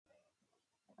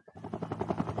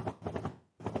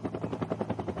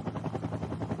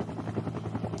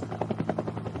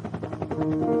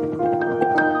When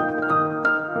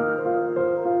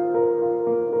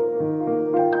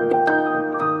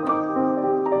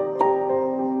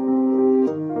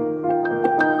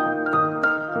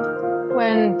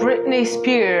Britney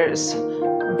Spears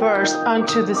burst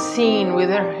onto the scene with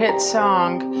her hit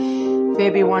song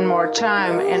Baby One More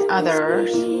Time and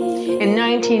others in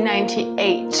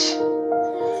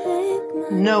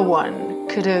 1998, no one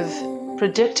could have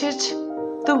predicted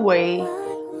the way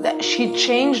that she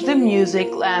changed the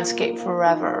music landscape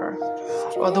forever,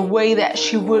 or the way that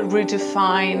she would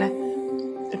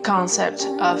redefine the concept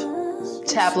of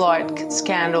tabloid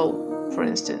scandal, for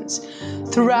instance.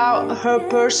 Throughout her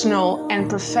personal and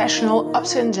professional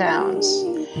ups and downs,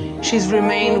 she's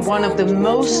remained one of the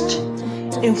most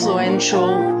influential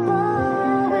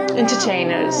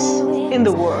entertainers in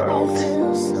the world.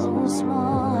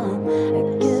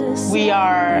 We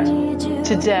are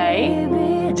today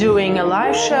doing a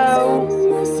live show,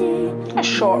 a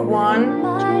short one,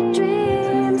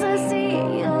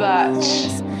 but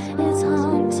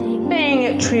paying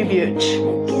a tribute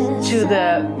to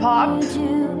the pop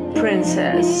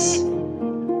princess,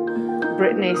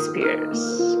 Britney Spears.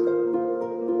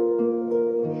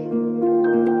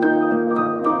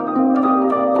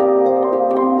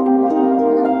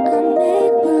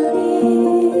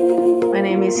 My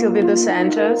name is Silvia dos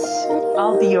Santos.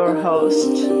 I'll be your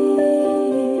host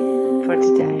for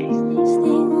today,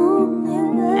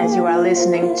 as you are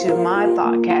listening to my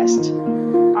podcast,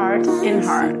 Art in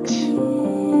Heart.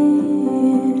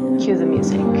 Cue the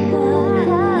music.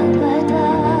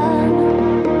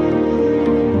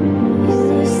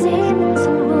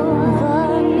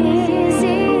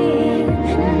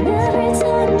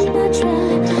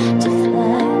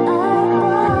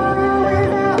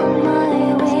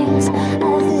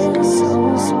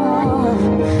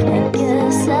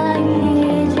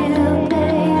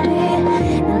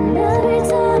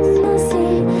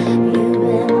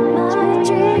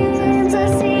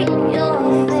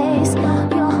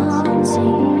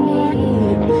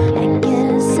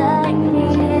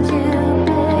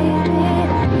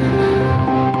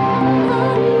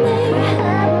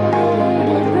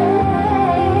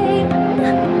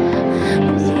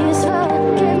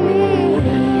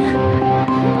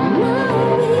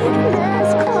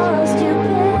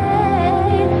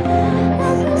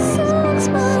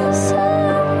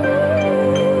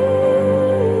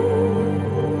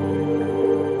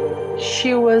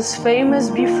 She was famous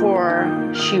before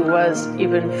she was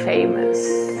even famous.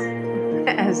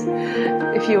 As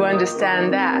if you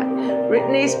understand that,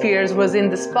 Britney Spears was in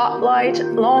the spotlight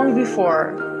long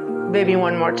before Baby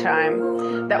One More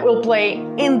Time, that will play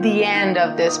in the end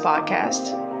of this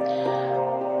podcast.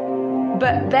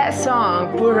 But that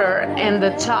song put her in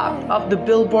the top of the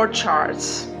Billboard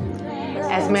charts.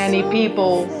 As many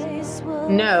people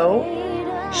know,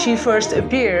 she first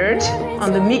appeared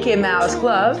on the Mickey Mouse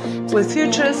Club with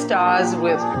future stars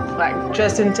like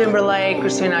Justin Timberlake,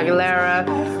 Christina Aguilera,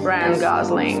 Ryan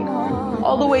Gosling,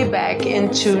 all the way back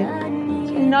into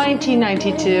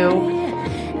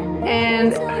 1992.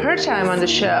 And her time on the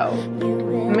show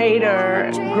made her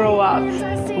grow up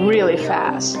really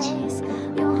fast.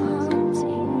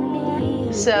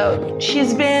 So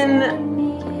she's been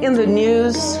in the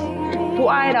news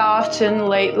quite often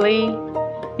lately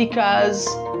because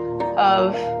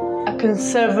of a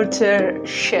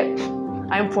conservatorship.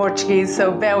 I'm Portuguese,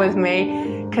 so bear with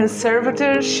me.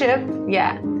 Conservatorship?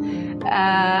 Yeah.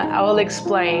 I will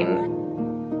explain.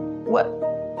 What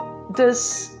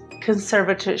does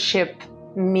conservatorship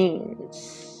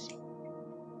means?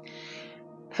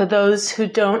 For those who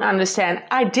don't understand,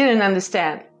 I didn't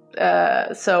understand.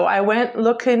 So I went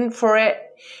looking for it,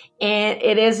 and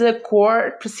it is a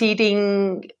court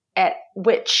proceeding at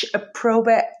which a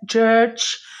probate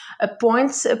judge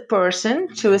appoints a person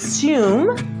to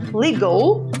assume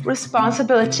legal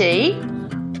responsibility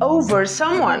over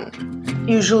someone.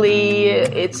 Usually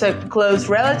it's a close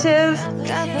relative,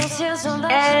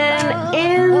 and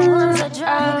in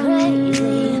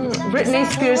Britney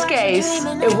Spears' case,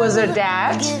 it was her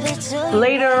dad.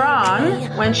 Later on,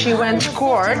 when she went to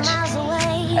court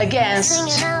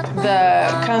against the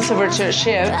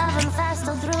conservatorship,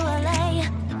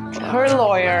 her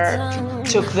lawyer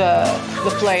took the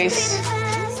place,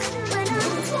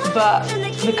 but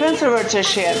the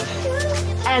conservatorship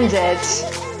ended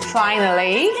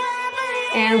finally,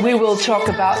 and we will talk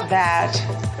about that.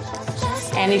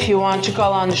 And if you want to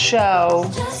call on the show,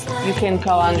 you can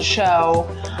call on the show.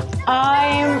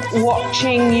 I'm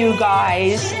watching you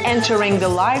guys entering the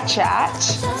live chat,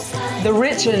 the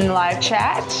written live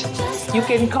chat. You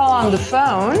can call on the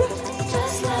phone.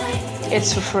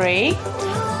 It's for free.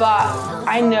 but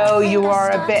I know you are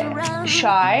a bit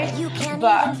shy,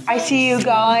 but I see you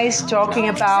guys talking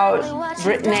about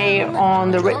Britney on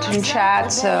the written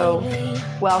chat, so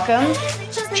welcome,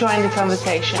 join the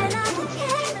conversation.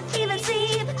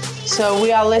 So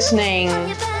we are listening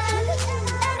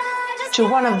to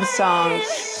one of the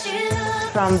songs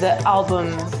from the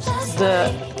album,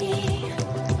 the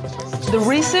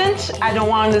recent, I don't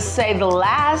want to say the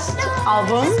last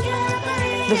album.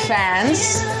 The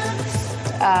fans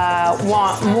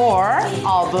want more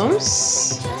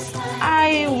albums.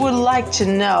 I would like to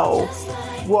know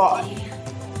what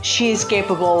she is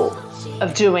capable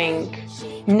of doing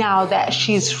now that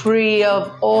she's free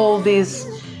of all these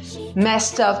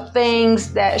messed up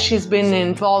things that she's been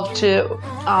involved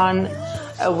on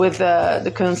with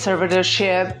the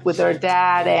conservatorship with her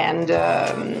dad and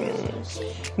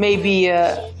maybe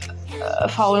a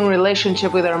following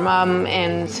relationship with her mom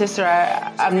and sister.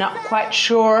 I'm not quite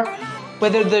sure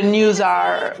whether the news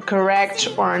are correct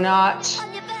or not,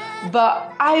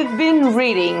 but I've been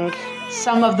reading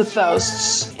some of the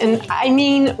posts, and I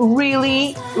mean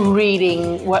really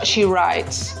reading what she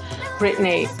writes.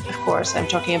 Britney, of course, I'm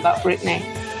talking about Britney,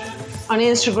 on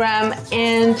Instagram,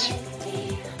 and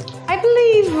I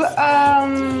believe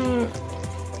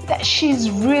that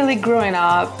she's really growing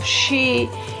up.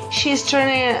 She's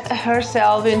turning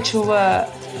herself into a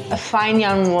fine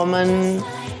young woman,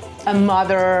 a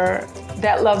mother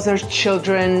that loves her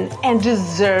children and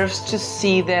deserves to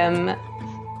see them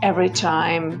every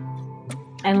time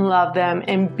and love them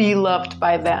and be loved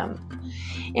by them.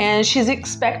 And she's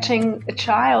expecting a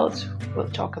child. We'll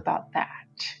talk about that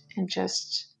in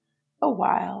just a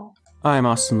while. I'm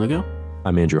Austin Lugo.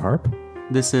 I'm Andrew Harp.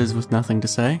 This is With Nothing to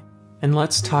Say. And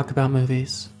let's talk about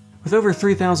movies. With over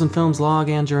 3,000 films log,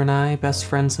 Andrew and I, best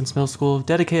friends since middle school, have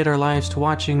dedicated our lives to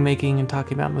watching, making, and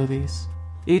talking about movies.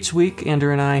 Each week,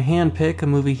 Andrew and I handpick a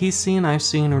movie he's seen, I've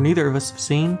seen, or neither of us have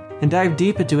seen, and dive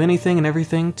deep into anything and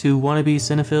everything two wannabe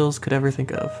cinephiles could ever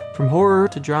think of. From horror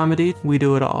to dramedy, we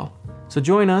do it all. So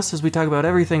join us as we talk about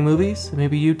everything movies, and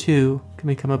maybe you too can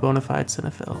become a bona fide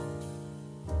cinephile.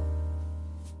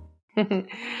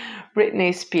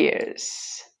 Britney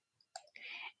Spears.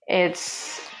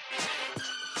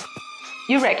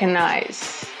 You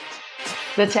recognize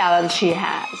the talent she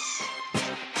has.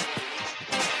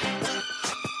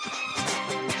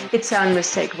 It's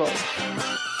unmistakable.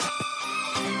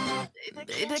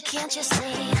 Baby, can't you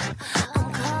see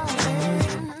I'm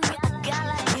calling? A guy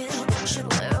like you should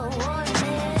wear a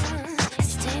warning.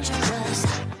 It's dangerous.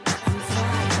 I'm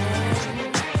falling.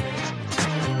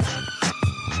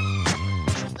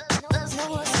 There's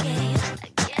no escape.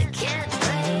 I can't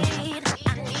wait. I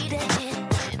need it.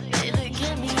 Baby,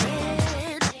 give me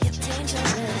it. You're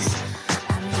dangerous.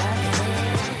 I'm loving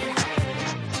it.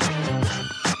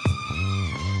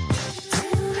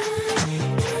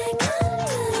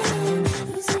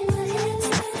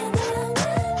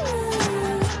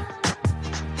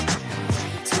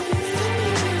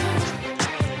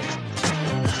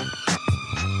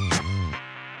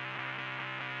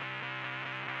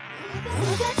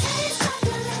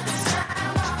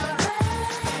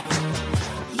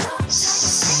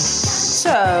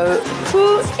 So,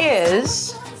 who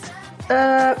is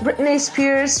Britney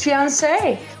Spears'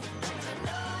 fiancé?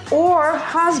 Or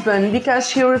husband, because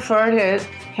she referred to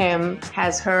him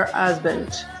as her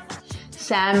husband.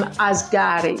 Sam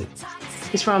Asghari.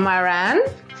 He's from Iran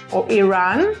or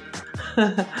Iran.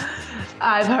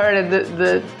 I've heard it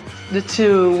the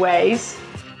two ways,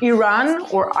 Iran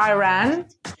or Iran.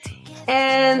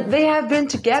 And they have been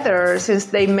together since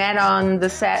they met on the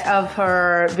set of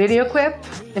her video clip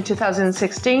in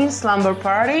 2016, Slumber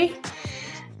Party.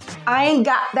 I ain't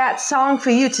got that song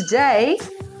for you today.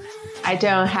 I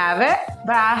don't have it,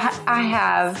 but I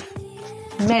have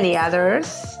many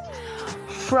others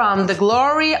from the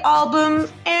Glory album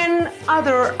and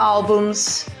other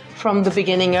albums from the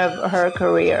beginning of her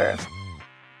career.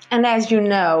 And as you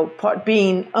know,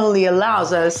 Podbean only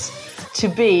allows us to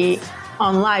be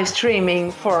on live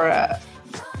streaming for a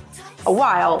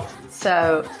while.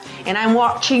 So, and I'm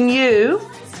watching you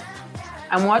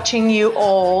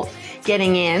all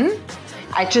getting in.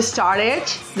 I just started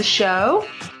the show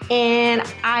and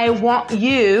I want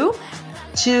you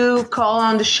to call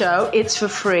on the show. It's for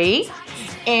free.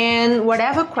 And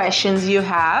whatever questions you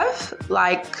have,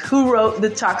 like who wrote the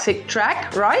Toxic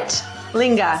track, right?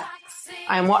 Linga,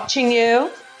 I'm watching you.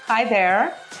 Hi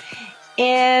there.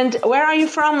 And where are you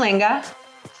from, Linga?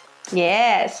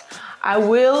 Yes, I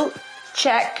will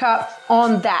check up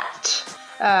on that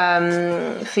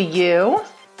for you.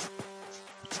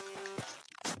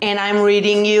 and I'm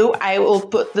reading you. I will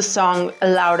put the song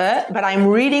louder, but I'm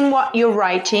reading what you're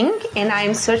writing and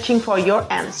I'm searching for your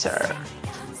answer.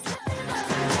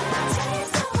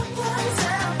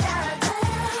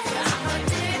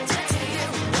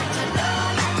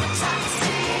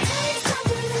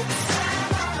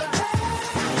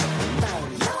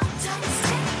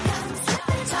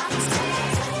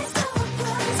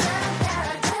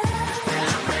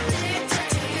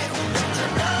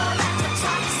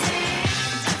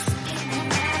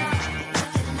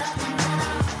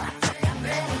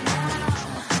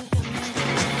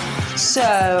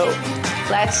 So,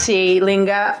 let's see,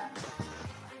 Linga.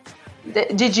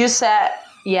 Did you say,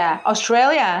 yeah,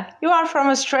 Australia? You are from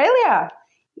Australia.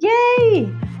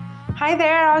 Yay! Hi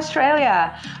there,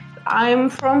 Australia. I'm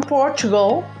from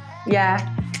Portugal. Yeah,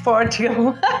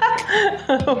 Portugal.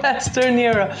 Western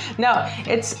Europe. No,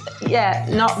 it's, yeah,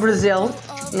 not Brazil.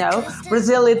 No,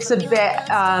 Brazil, it's a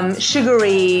bit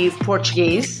sugary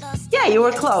Portuguese. Yeah, you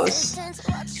were close.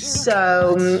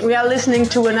 So we are listening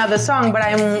to another song, but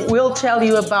I will tell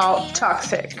you about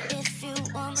Toxic.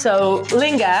 So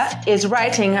Linga is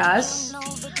writing us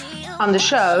on the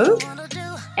show,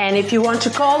 and if you want to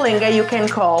call Linga, you can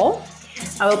call.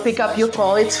 I will pick up your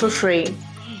call, it's for free.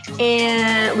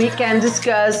 And we can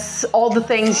discuss all the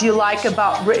things you like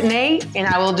about Britney, and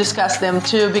I will discuss them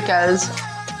too because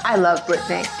I love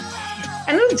Britney.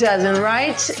 And who doesn't,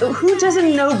 right? Who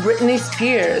doesn't know Britney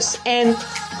Spears? And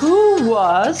who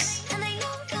was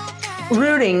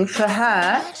rooting for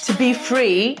her to be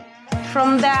free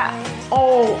from that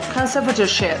old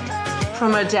conservatorship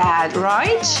from her dad,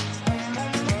 right?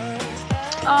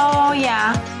 Oh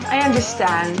yeah, I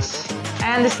understand.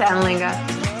 I understand, Linga.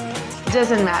 It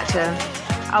doesn't matter.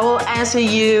 I will answer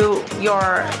you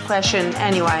your question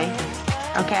anyway,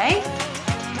 okay?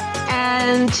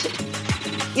 And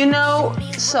you know,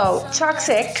 so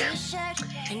Toxic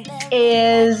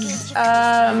is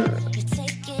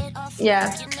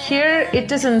yeah, here it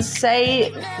doesn't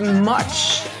say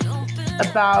much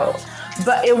about,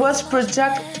 but it was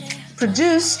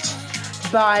produced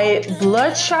by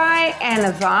Bloodshy and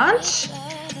Avant.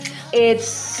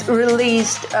 It's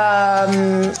released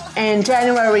in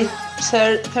January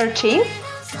 13th.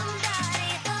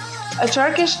 A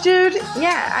Turkish dude?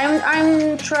 Yeah,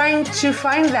 I'm trying to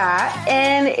find that,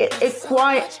 and it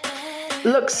quite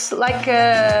looks like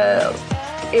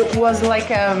it was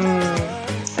like a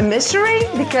mystery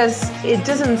because it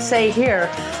doesn't say here.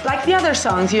 Like the other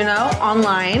songs, you know,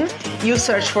 online, you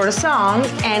search for a song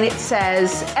and it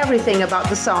says everything about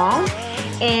the song.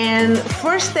 And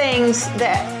first things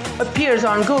that appears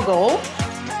on Google,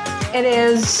 it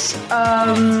is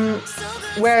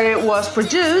where it was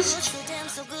produced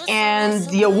and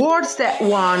the awards that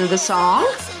won the song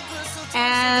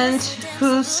and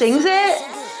who sings it.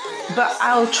 But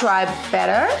I'll try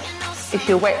better if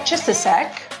you wait just a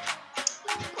sec.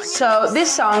 So this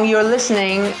song you're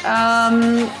listening,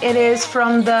 it is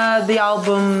from the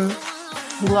album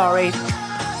Glory.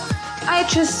 I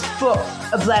just put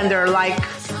a blender like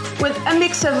with a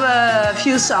mix of a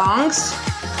few songs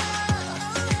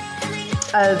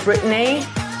of Britney,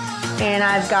 and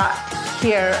I've got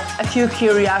here a few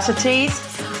curiosities.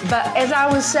 But as I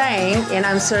was saying, and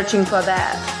I'm searching for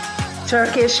that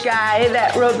Turkish guy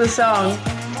that wrote the song.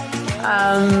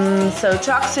 So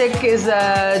Toxic is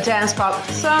a dance pop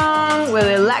song with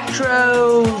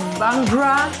electro,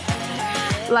 bhangra,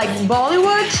 like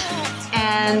Bollywood,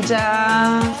 and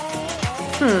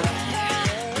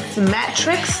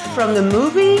Matrix from the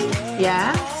movie,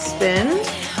 yeah, Spin.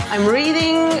 I'm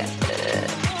reading,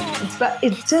 but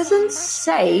it doesn't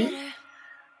say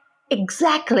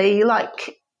exactly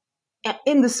like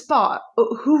in the spot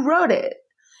who wrote it.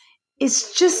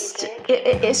 It's just,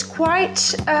 it's quite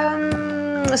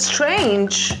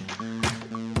strange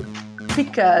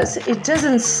because it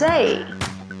doesn't say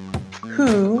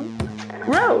who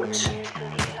wrote.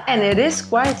 And it is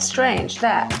quite strange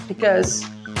that, because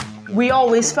we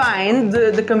always find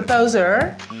the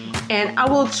composer, and I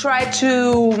will try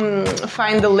to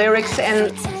find the lyrics,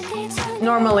 and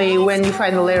normally when you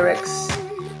find the lyrics,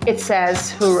 it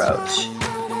says who wrote.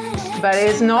 But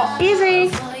it's not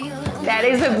easy. That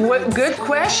is a good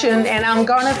question, and I'm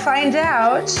gonna find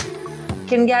out.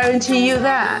 Can guarantee you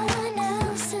that,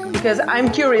 because I'm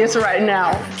curious right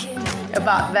now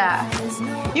about that.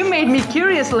 You made me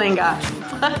curious, Linga.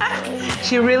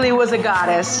 She really was a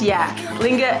goddess. Yeah,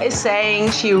 Linga is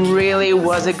saying she really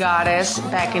was a goddess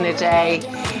back in the day,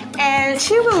 and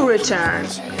she will return.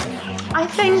 I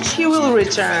think she will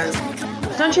return.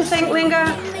 Don't you think,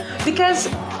 Linga? Because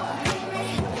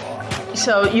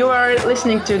so you are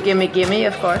listening to Gimme Gimme,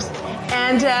 of course,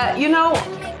 and you know,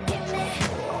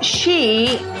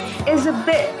 she is a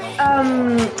bit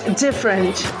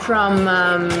different from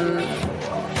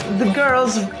the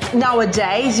girls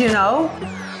nowadays, you know,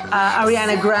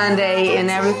 Ariana Grande and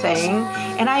everything.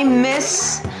 And I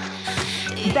miss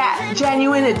that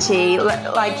genuinity,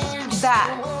 like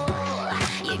that.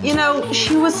 You know,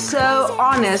 she was so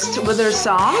honest with her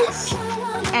songs,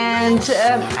 and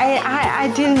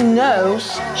I didn't know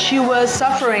she was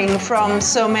suffering from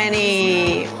so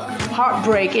many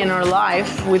heartbreak in her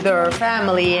life with her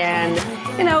family. And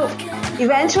you know,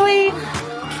 eventually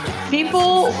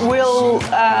people will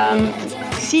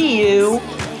see you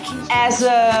as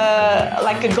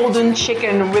like a golden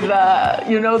chicken with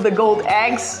the gold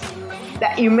eggs,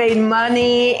 that you made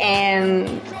money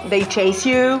and they chase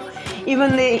you,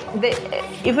 even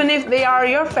if they are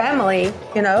your family,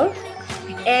 you know.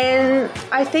 And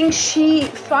I think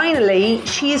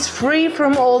she's free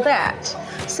from all that.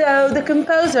 So the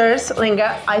composers,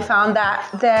 Linga, I found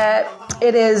that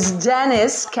it is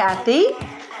Dennis Cathy,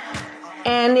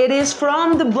 and it is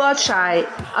from the Bloodshy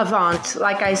Avant,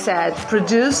 like I said,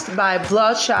 produced by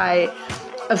Bloodshy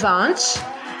Avant,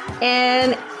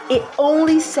 and it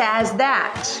only says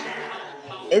that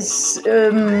it's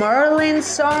Merlin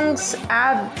Songs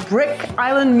at Brick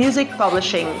Island Music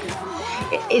Publishing.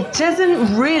 It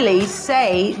doesn't really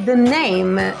say the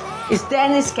name is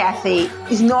Dennis Cathy.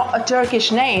 It's not a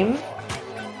Turkish name,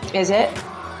 is it?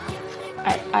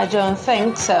 I don't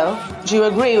think so. Do you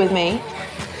agree with me?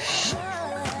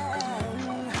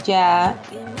 Yeah,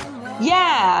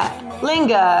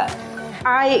 Linga,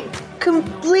 I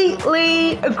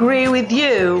completely agree with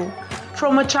you.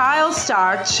 From a child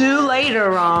star to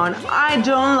later on, I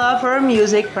don't love her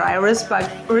music, but I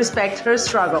respect her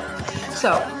struggle.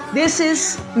 So this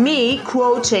is me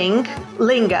quoting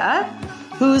Linga,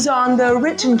 who's on the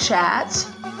written chat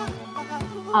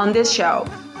on this show.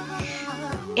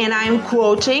 And I'm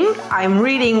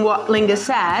reading what Linga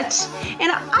said.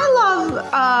 And I love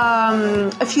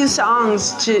a few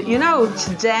songs to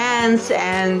dance,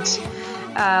 and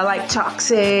like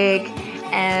Toxic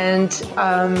and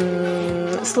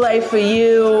Slave for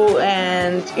You.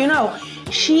 And,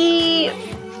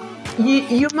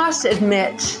 you must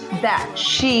admit that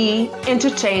she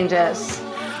entertained us.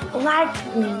 Like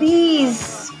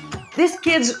these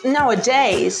kids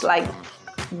nowadays, like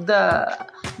the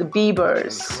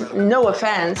Biebers, no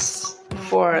offense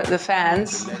for the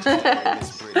fans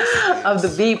of the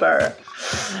Bieber,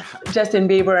 Justin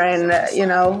Bieber, and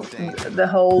the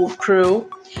whole crew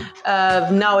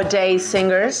of nowadays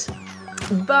singers.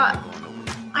 But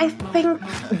I think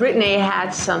Britney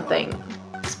had something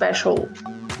special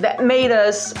that made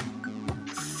us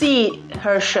see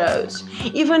her shows,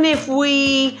 even if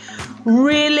we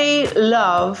really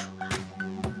love.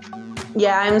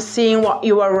 Yeah, I'm seeing what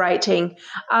you are writing.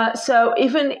 So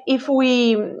even if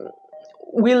we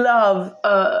love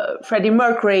Freddie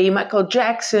Mercury, Michael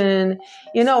Jackson,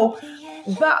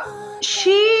 but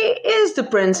she is the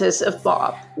princess of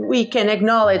pop. We can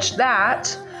acknowledge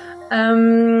that.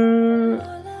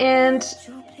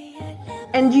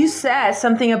 And you said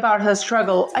something about her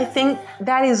struggle. I think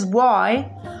that is why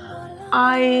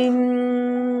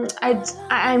I'm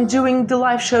doing the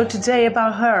live show today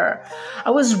about her. I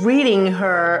was reading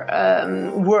her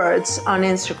words on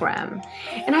Instagram,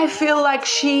 and I feel like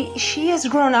she has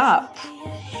grown up.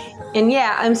 And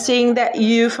yeah, I'm seeing that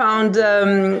you found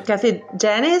Cathy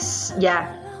Dennis.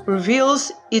 Yeah,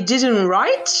 reveals he didn't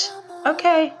write.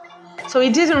 Okay, so he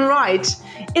didn't write.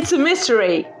 It's a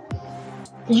mystery.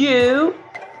 You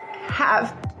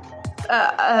have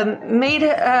made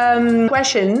a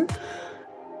question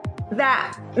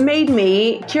that made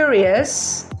me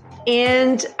curious,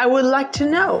 and I would like to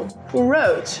know who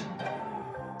wrote.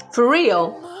 For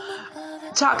real,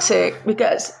 Toxic,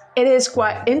 because it is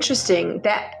quite interesting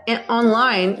that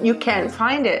online you can't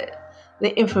find it,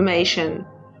 the information.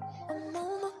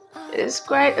 It's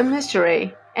quite a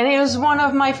mystery, and it was one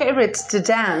of my favorites to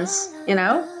dance,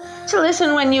 to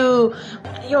listen when you're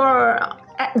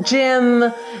at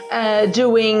gym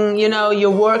doing,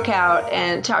 your workout,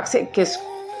 and Toxic is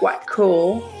quite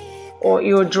cool, or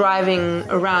you're driving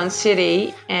around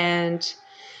city. And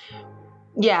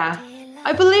yeah,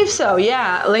 I believe so.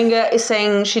 Yeah, Linga is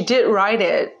saying she did write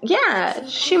it. Yeah,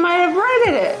 she might have wrote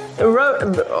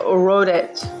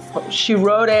it. She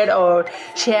wrote it, or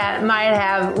she might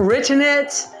have written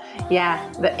it. Yeah,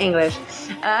 the English,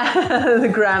 the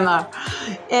grammar.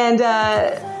 And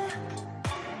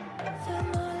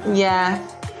yeah.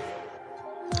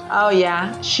 Oh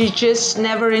yeah, she just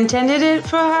never intended it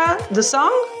for her, the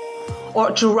song, or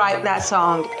to write that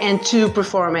song and to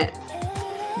perform it.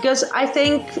 Because I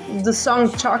think the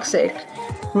song Toxic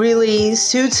really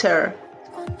suits her.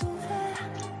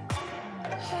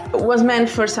 was meant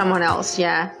for someone else,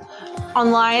 yeah.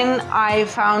 Online, I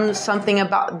found something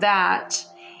about that,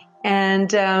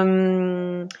 and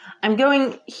I'm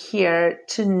going here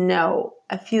to know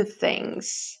a few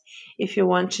things. If you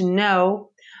want to know,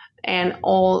 and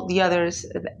all the others,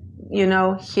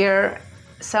 here,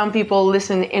 some people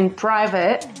listen in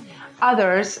private,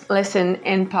 others listen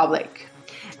in public.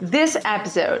 This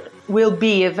episode will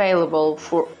be available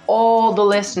for all the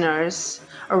listeners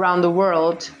around the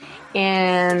world,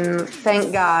 and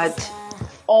thank God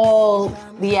all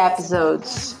the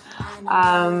episodes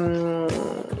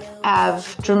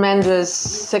have tremendous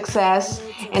success,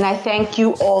 and I thank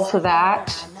you all for that.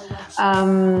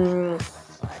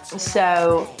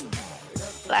 So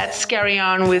let's carry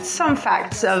on with some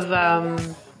facts of,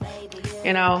 I'm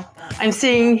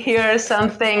seeing here some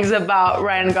things about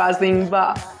Ryan Gosling,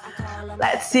 but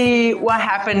let's see what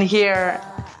happened here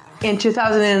in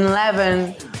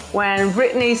 2011 when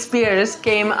Britney Spears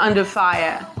came under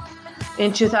fire.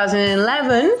 In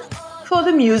 2011, for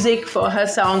the music for her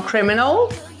song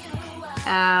Criminal,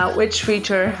 which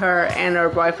featured her and her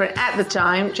boyfriend at the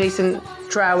time, Jason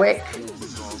Trawick,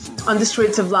 on the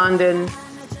streets of London.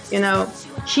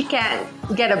 She can't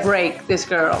get a break, this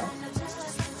girl.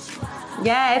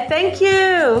 Yeah, thank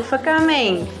you for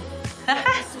coming.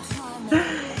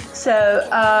 So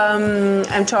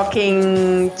I'm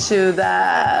talking to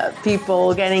the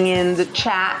people getting in the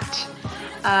chat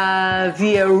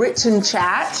via written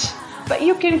chat, but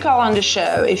you can call on the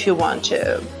show if you want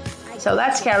to. So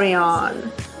let's carry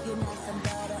on.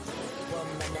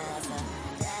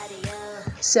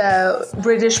 So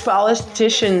British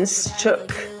politicians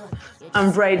took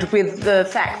umbrage with the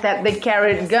fact that they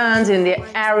carried guns in the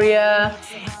area,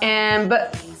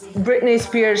 but Britney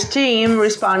Spears' team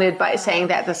responded by saying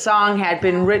that the song had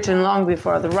been written long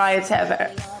before the riots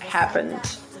ever happened.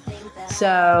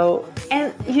 So,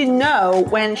 and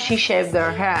when she shaved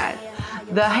her head,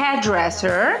 the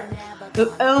hairdresser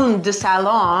who owned the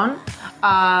salon,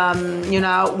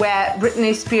 where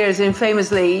Britney Spears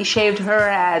infamously shaved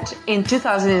her head in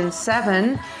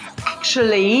 2007,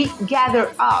 actually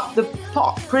gathered up the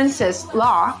pop princess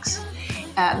locks,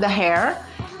 the hair,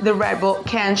 the Red Bull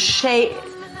can shave.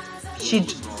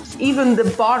 Even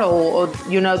the bottle, or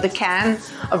the can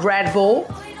of Red Bull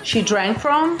she drank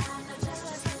from,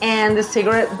 and the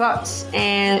cigarette butts,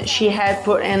 and she had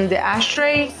put in the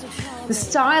ashtray. The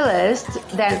stylist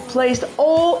then placed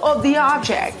all of the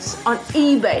objects on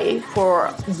eBay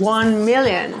for $1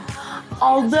 million,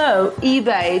 although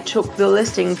eBay took the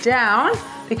listing down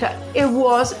because it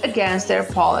was against their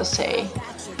policy.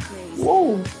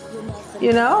 Whoa,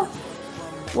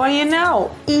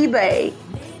 eBay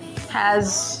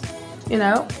has,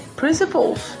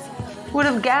 principles. Would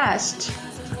have guessed.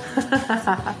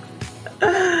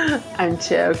 I'm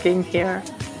joking here.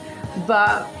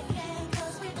 But,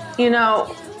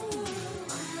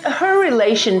 her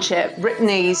relationship,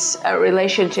 Britney's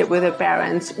relationship with her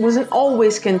parents, wasn't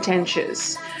always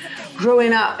contentious.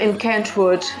 Growing up in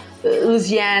Kentwood,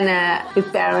 Louisiana,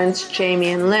 with parents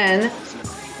Jamie and Lynn,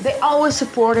 they always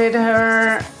supported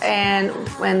her, and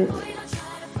when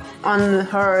on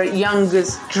her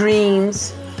youngest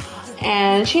dreams,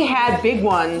 and she had big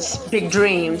ones, big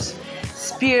dreams.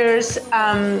 Spears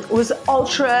was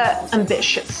ultra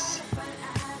ambitious,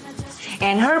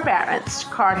 and her parents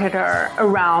carted her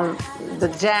around the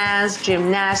dance,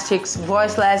 gymnastics,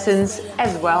 voice lessons,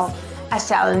 as well as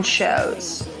talent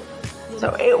shows.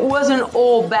 So it wasn't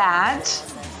all bad,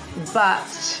 but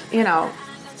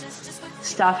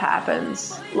stuff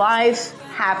happens. Life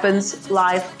happens,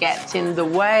 life gets in the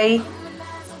way,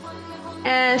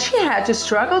 and she had to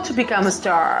struggle to become a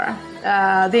star.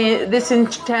 This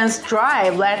intense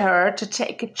drive led her to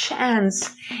take a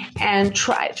chance and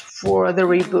try for the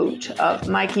reboot of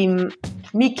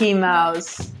Mickey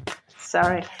Mouse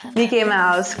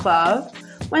Club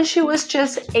when she was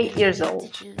just 8 years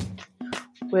old,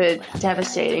 with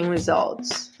devastating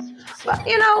results. But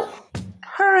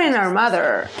her and her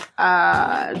mother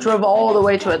drove all the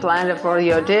way to Atlanta for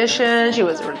the audition. She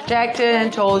was rejected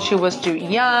and told she was too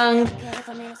young.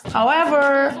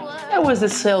 However, there was a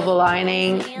silver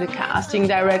lining. The casting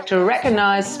director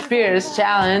recognized Spears'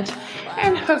 talent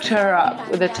and hooked her up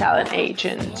with a talent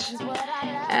agent.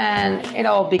 And it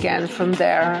all began from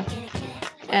there.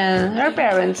 And her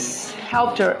parents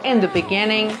helped her in the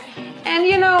beginning. And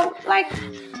like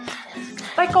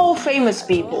all famous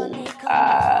people,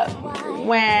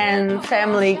 when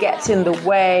family gets in the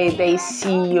way, they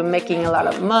see you making a lot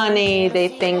of money, they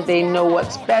think they know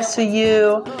what's best for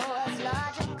you.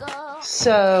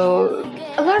 So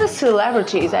a lot of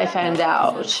celebrities, I found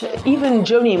out, even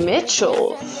Joni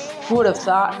Mitchell, Who would have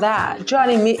thought that?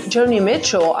 Joni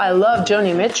Mitchell, I love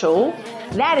Joni Mitchell.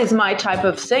 That is my type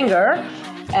of singer.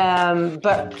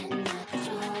 But,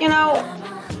 you know,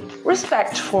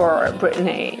 respect for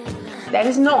Britney. That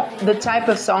is not the type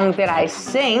of song that I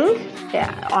sing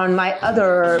on my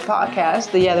other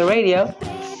podcast, The Other Radio.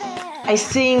 I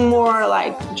sing more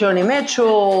like Joni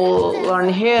Mitchell,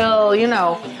 Lauryn Hill, you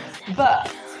know.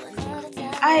 But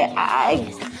I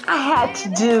had to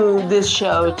do this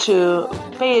show to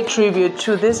pay a tribute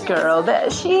to this girl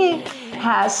that she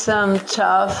has some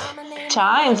tough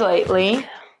times lately.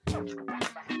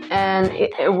 And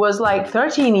it was like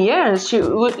 13 years.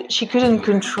 She couldn't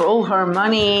control her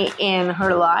money in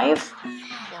her life.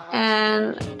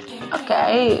 And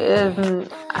okay,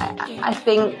 I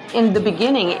think in the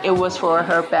beginning it was for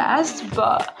her best,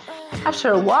 but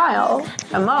after a while,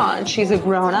 come on, she's a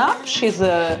grown up. She's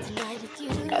a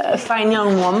fine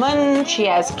young woman. She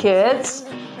has kids.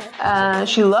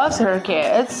 She loves her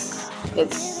kids.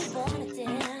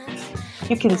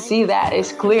 You can see that,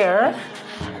 it's clear.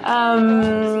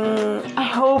 I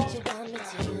hope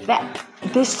that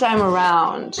this time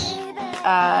around,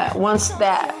 once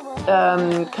that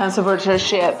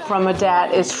conservatorship from her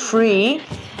dad is free,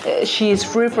 she is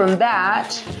free from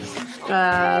that.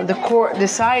 The court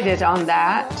decided on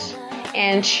that,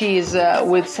 and she's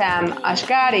with Sam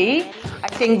Asghari. I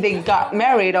think they got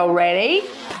married already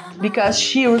because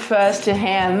she refers to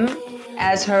him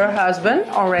as her husband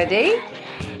already.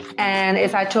 And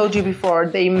as I told you before,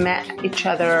 they met each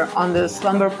other on the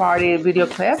Slumber Party video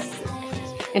clip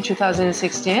in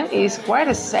 2016. He's quite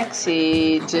a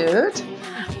sexy dude.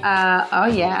 Oh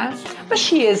yeah, but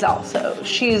she is also.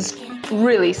 She's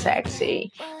really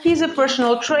sexy. He's a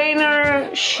personal trainer.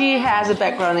 She has a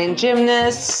background in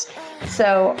gymnasts.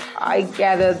 So I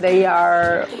gather they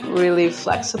are really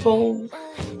flexible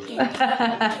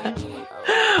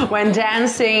when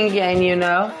dancing, and you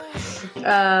know.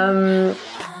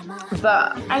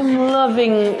 But I'm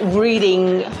loving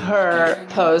reading her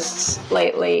posts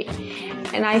lately,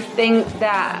 and I think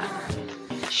that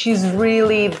she's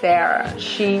really there.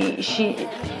 She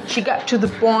got to the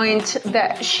point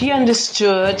that she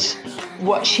understood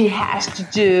what she has to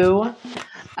do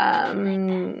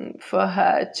for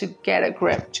her to get a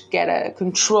grip, to get a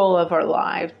control of her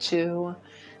life, to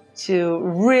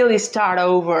really start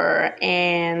over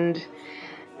and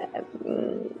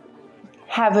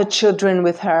have her children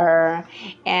with her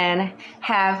and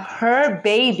have her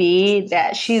baby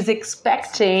that she's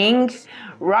expecting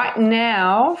right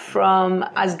now from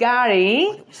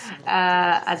Asghari.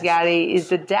 Asghari is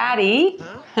the daddy.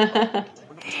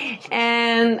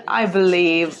 And I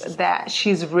believe that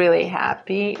she's really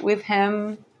happy with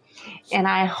him. And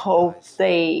I hope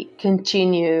they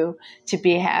continue to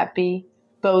be happy,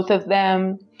 both of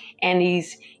them. And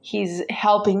he's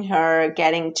helping her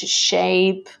getting into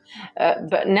shape.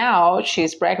 But now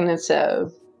she's pregnant,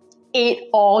 so eat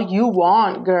all you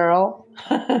want, girl.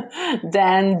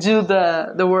 Then do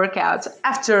the workouts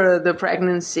after the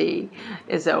pregnancy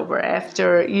is over.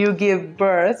 After you give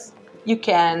birth, you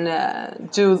can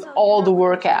do all the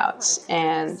workouts,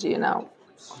 and you know.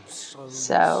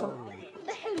 So,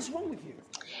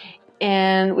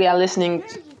 and we are listening.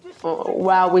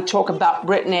 While we talk about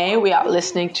Britney, we are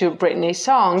listening to Britney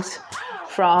songs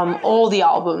from all the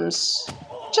albums.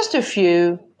 Just a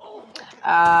few.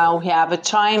 We have a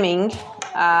timing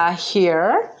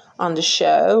here on the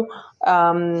show.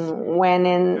 When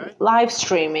in live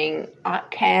streaming, I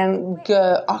can't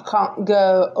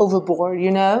go overboard,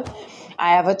 you know.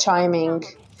 I have a timing,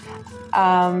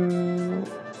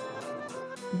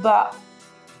 but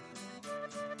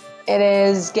it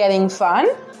is getting fun,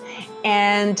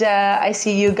 and I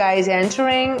see you guys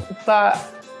entering, but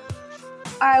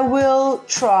I will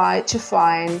try to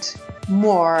find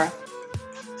more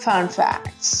fun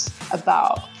facts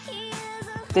about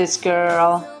this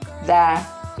girl that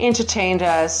entertained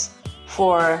us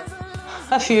for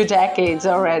a few decades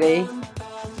already.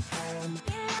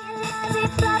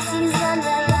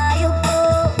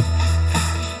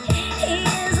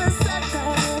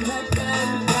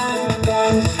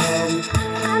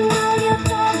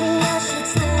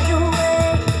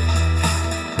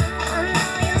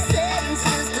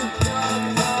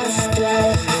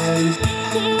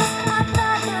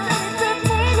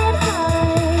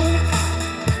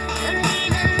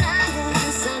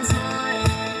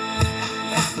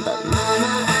 But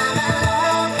mama, I'm in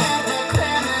love with the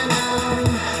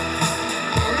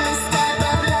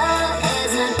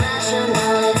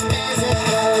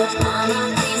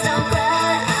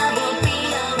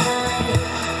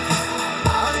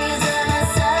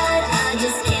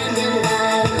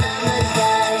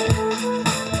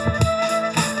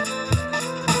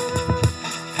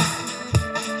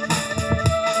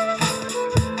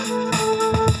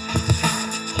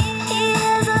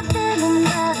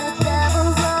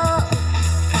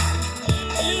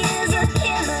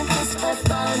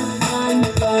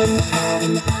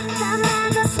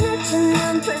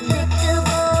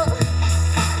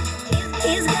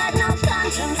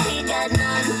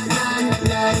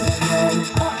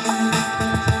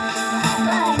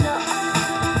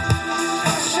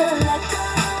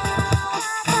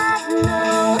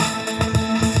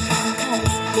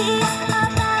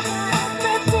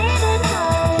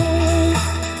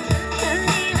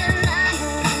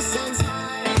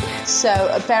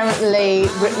So apparently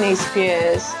Britney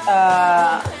Spears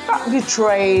got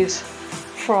betrayed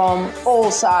from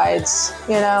all sides,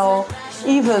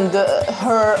 even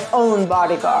her own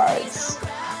bodyguards.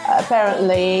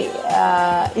 Apparently,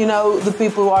 the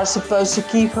people who are supposed to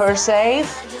keep her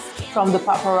safe from the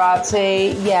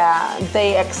paparazzi,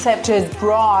 they accepted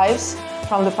bribes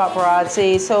from the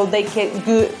paparazzi so they could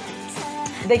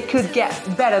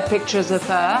get better pictures of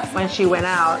her when she went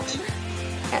out.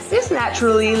 And this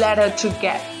naturally led her to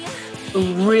get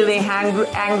really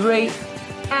angry,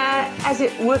 as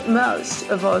it would most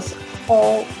of us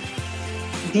all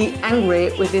be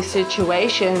angry with this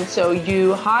situation. So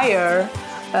you hire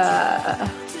a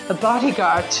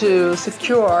bodyguard to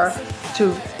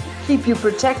keep you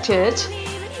protected,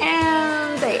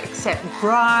 and they accept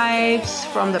bribes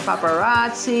from the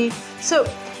paparazzi. So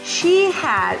she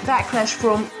had backlash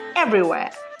from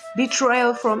everywhere,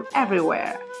 betrayal from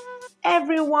everywhere.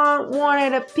 Everyone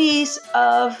wanted a piece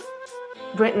of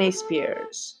Britney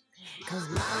Spears.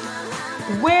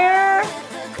 Where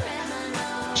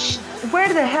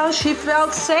the hell she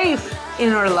felt safe in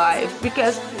her life?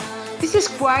 Because this is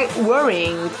quite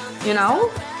worrying,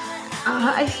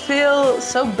 I feel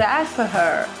so bad for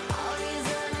her.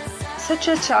 Such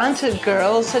a talented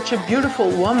girl, such a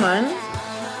beautiful woman,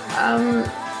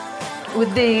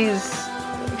 with these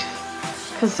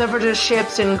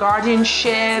conservatorships and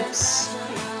guardianships.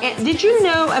 And did you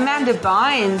know Amanda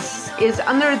Bynes is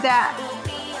under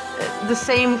the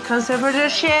same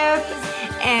conservatorship,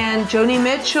 and Joni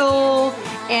Mitchell,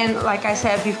 and like I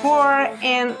said before,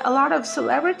 and a lot of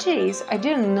celebrities? I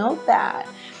didn't know that.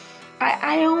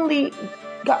 I only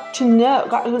got to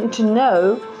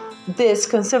know this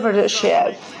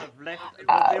conservatorship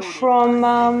from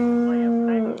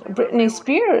Britney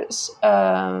Spears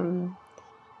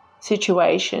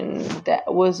situation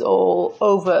that was all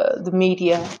over the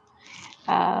media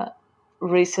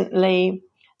recently.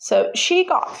 So she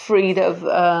got freed of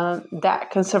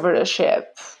that conservatorship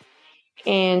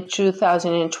in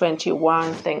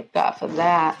 2021. Thank God for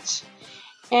that.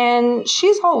 And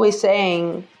she's always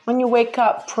saying, when you wake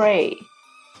up, pray.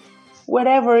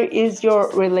 Whatever is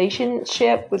your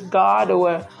relationship with God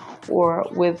or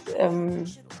with,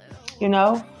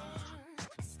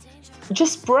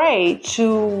 just pray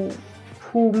to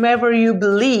whomever you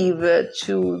believe,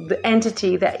 to the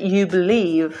entity that you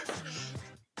believe.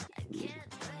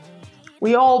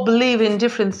 We all believe in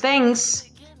different things,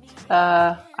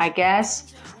 I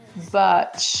guess,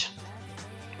 but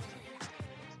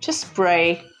just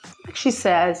pray. Like she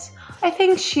says, I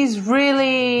think she's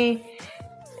really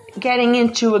getting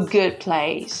into a good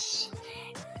place,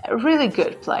 a really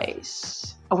good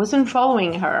place. I wasn't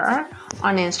following her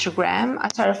on Instagram. I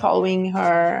started following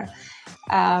her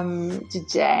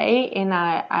today, and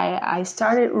I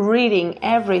started reading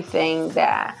everything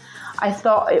that I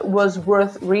thought it was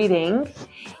worth reading.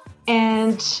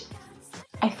 And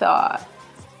I thought,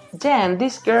 damn,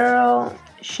 this girl,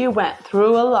 she went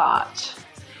through a lot,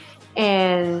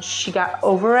 and she got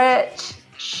over it.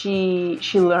 She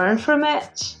learned from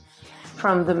it,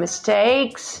 from the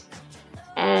mistakes,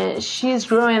 and she's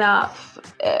growing up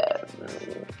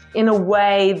in a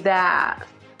way that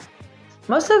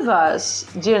most of us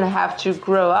didn't have to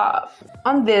grow up.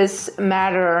 On this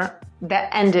matter that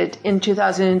ended in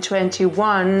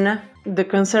 2021, the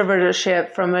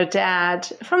conservatorship from her dad,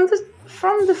 from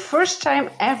the first time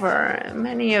ever,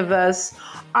 many of us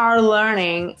are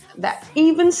learning that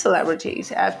even celebrities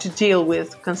have to deal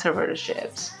with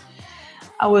conservatorships.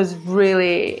 I was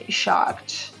really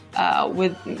shocked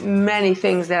with many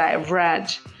things that I've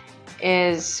read.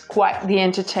 Is quite the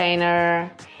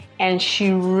entertainer, and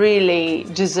she really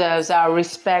deserves our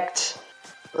respect.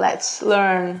 Let's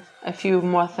learn a few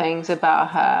more things about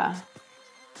her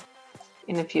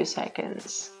in a few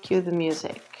seconds. Cue the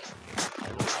music.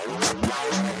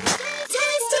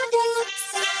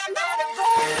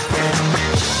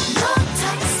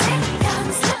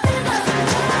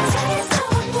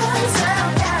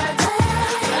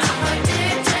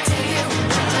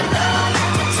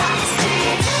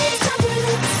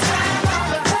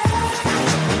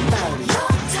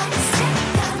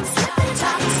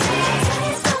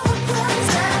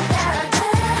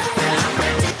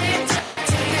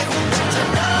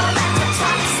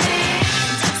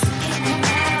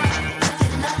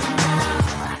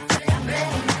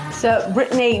 So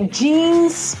Britney Jean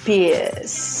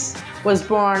Spears was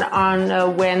born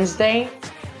on Wednesday,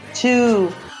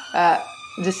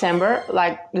 December,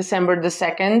 like December the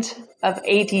 2nd of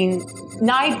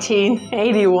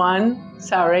 1981,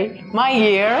 sorry, my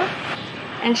year.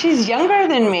 And she's younger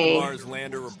than me,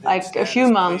 like a few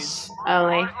months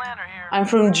only. I'm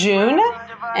from June,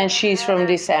 and she's from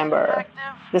December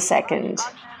the 2nd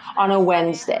on a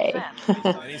Wednesday.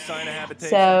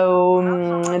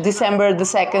 So, December the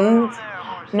 2nd,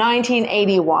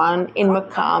 1981, in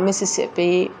McComb,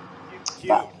 Mississippi.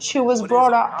 But she was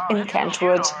brought up in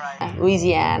Kentwood,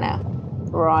 Louisiana.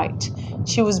 Right.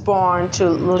 She was born to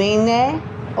Lean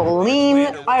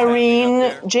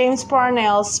Irene James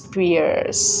Parnell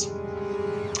Spears.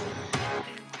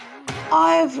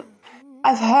 I've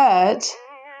heard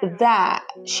that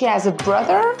she has a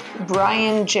brother,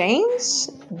 Brian James,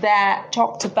 that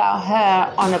talked about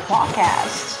her on a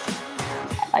podcast,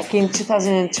 like in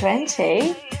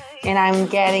 2020. And I'm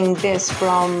getting this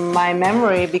from my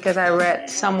memory because I read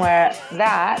somewhere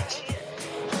that.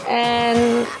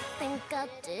 And,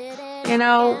 you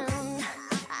know,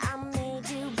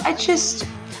 I just,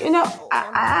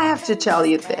 I have to tell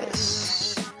you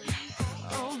this.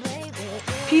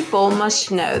 People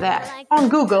must know that on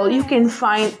Google you can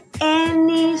find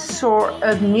any sort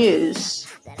of news,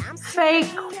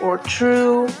 fake or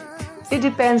true. It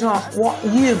depends on what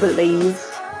you believe.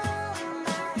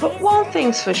 But one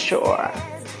thing's for sure,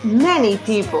 many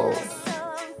people,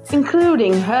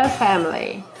 including her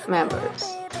family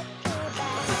members,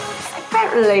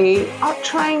 apparently are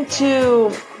trying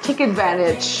to take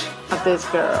advantage of this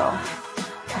girl.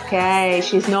 Okay,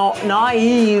 she's not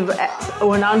naive at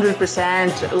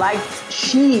 100%, like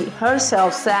she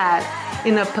herself said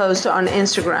in a post on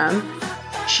Instagram.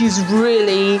 She's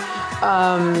really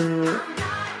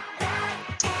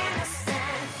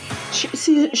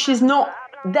she's not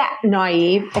that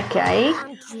naive, okay,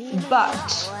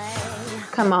 but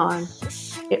come on,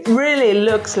 it really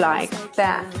looks like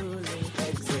that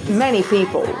many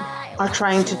people are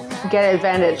trying to get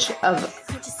advantage of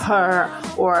her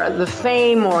or the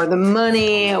fame or the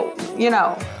money,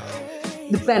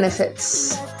 the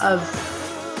benefits of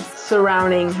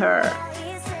surrounding her.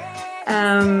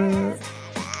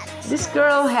 This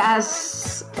girl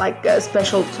has like a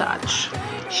special touch.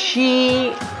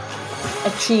 She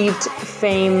achieved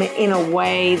fame in a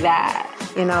way that,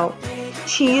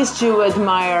 she used to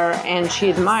admire, and she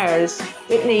admires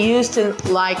Whitney Houston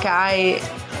like I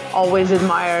always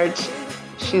admired.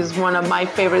 She's one of my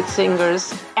favorite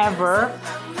singers ever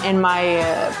and my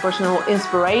personal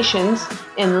inspirations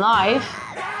in life.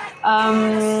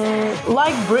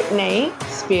 Like Britney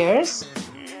Spears,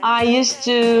 I used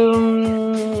to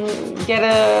get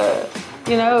the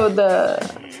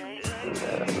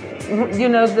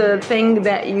thing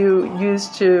that you use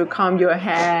to comb your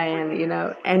hair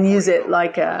and use it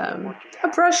like a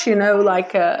brush,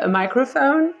 like a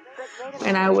microphone,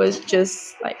 when I was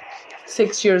just like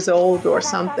 6 years old or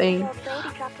something.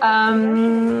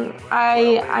 I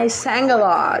sang a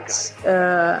lot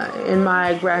in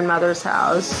my grandmother's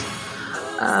house,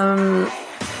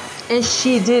 and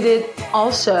she did it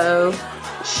also.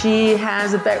 She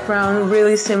has a background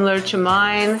really similar to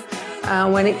mine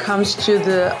when it comes to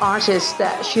the artists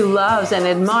that she loves and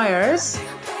admires,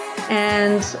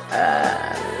 and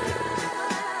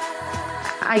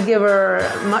I give her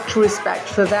much respect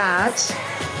for that,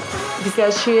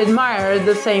 because she admired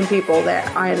the same people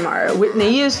that I admire. Whitney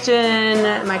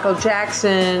Houston, Michael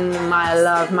Jackson, my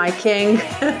love, my king,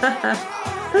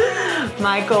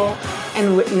 Michael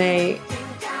and Whitney.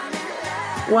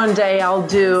 One day I'll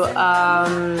do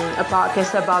a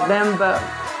podcast about them, but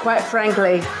quite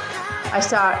frankly, I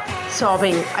start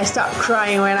sobbing, I start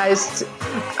crying when I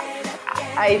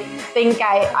think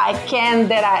I can,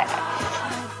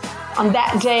 on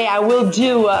that day I will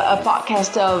do a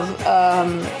podcast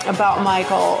about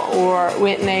Michael or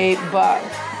Whitney, but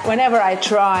whenever I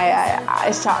try,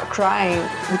 I start crying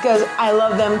because I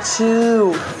love them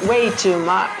way too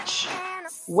much.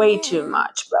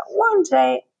 But one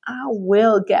day I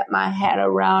will get my head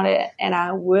around it and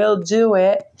I will do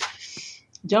it.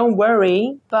 Don't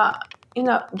worry. But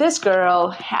this girl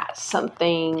has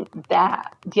something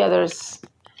that the others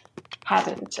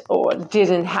hadn't or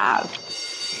didn't have.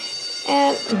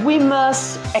 And we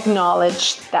must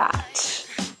acknowledge that.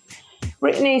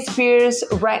 Britney Spears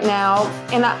right now,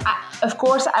 and of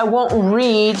course I won't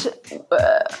read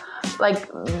like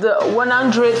the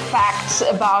 100 facts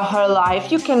about her life.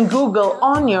 You can Google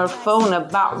on your phone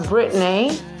about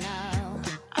Britney.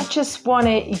 I just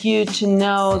wanted you to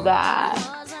know that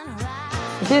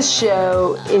this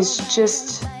show is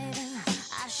just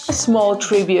a small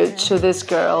tribute to this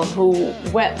girl who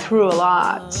went through a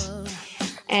lot.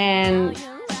 And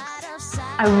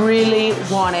I really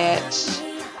wanted,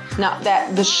 not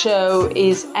that the show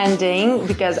is ending,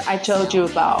 because I told you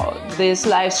about these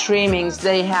live streamings.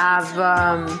 They have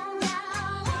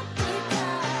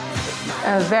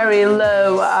a very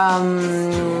low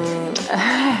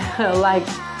like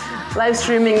live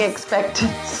streaming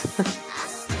expectancy.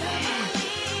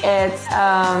 It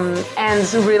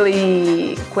ends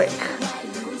really quick.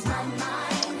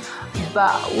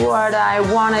 But what I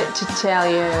wanted to tell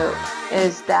you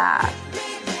is that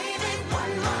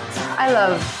I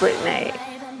love Britney.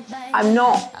 I'm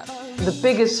not the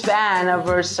biggest fan of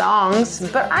her songs,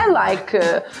 but I like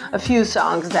a few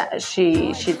songs that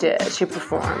she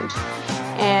performed.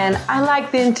 And I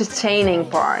like the entertaining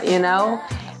part, you know?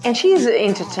 And she's an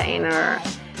entertainer.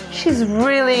 She's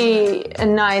really a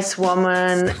nice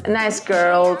woman, a nice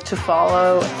girl to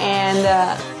follow, and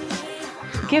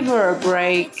give her a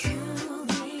break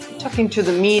talking to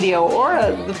the media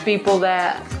or the people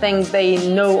that think they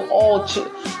know all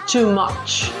too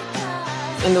much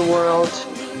in the world.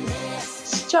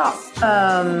 Stop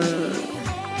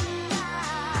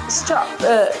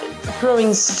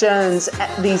throwing stones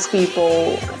at these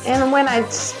people. And when I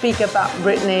speak about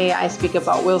Britney, I speak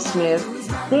about Will Smith.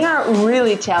 They are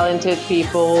really talented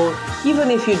people, even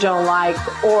if you don't like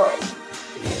or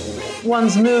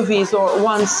one's movies or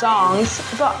one's songs.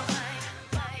 But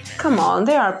come on,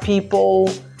 they are people.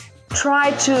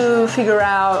 Try to figure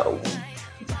out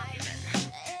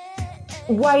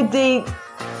why they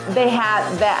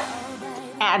had that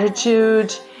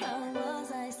attitude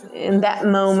in that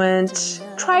moment.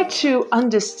 Try to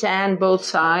understand both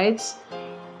sides,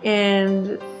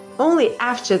 and only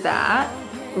after that,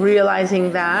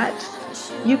 realizing that,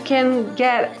 you can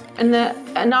get an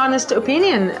honest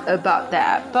opinion about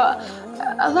that. But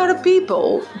a lot of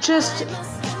people just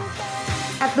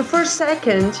at the first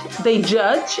second they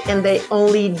judge, and they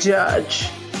only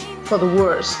judge for the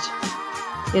worst,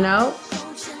 you know?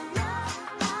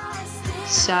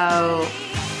 So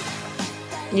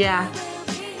yeah,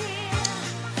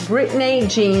 Britney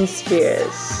Jean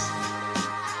Spears.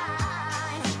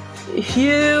 If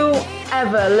you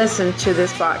ever listen to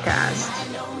this podcast,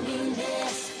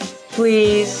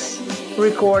 please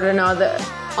record another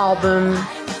album.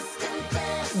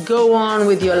 Go on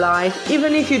with your life.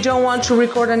 Even if you don't want to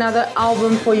record another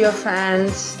album for your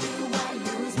fans,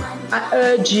 I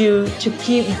urge you to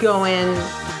keep going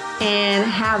and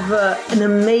have an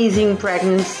amazing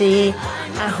pregnancy.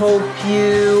 I hope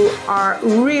you are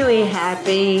really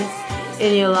happy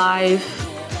in your life.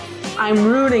 I'm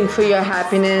rooting for your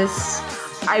happiness.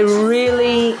 I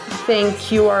really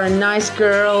think you are a nice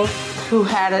girl who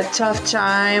had a tough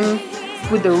time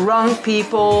with the wrong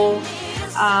people.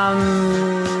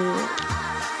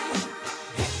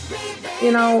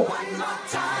 You know,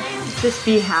 just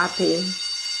be happy.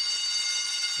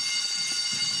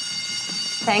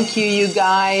 Thank you, you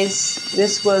guys.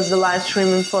 This was the live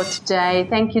streaming for today.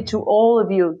 Thank you to all of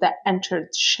you that entered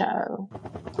the show.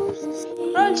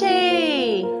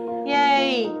 Ronchi!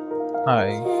 Yay! Hi.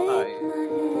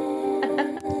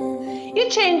 You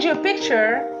changed your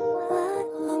picture.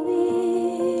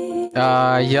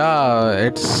 Yeah,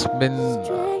 it's been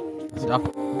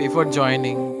before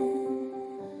joining.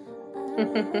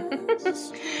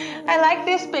 I like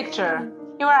this picture.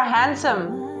 You are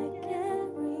handsome.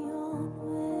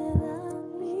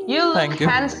 You look Thank you.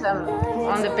 handsome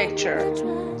on the picture.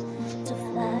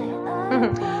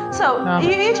 So, you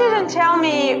didn't tell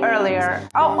me earlier.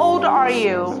 How old are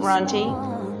you, Ronti?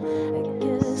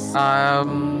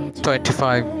 I'm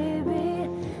 25.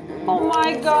 Oh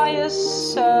my God, you're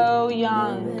so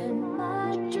young.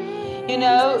 You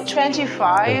know,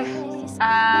 25,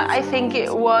 I think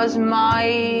it was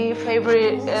my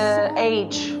favorite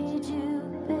age.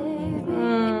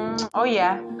 Oh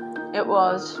yeah, it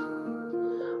was.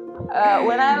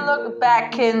 When I look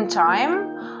back in time,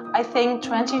 I think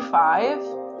 25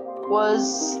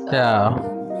 was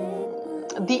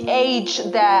the age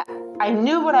that I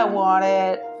knew what I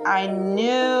wanted. I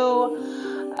knew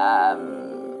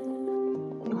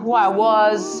who I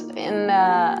was in,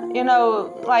 you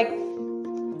know, like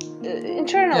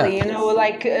internally, you know,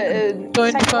 like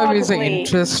 25 is an psychologically.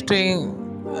 interesting,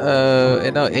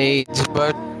 age,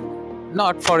 but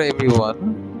not for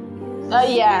everyone.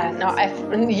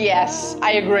 Yes,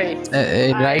 I agree.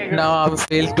 Right agree. now, I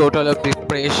feel total of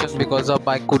depression because of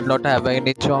I could not have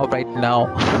any job right now.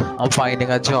 I'm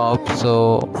finding a job,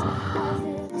 so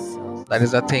that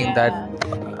is the thing that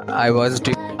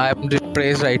I'm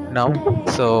depressed right now.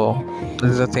 So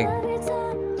this is the thing.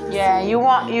 Yeah, you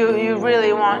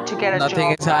really want to get a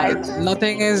job, right?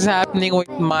 Nothing is happening with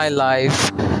my life.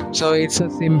 So it's a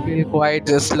simple, quite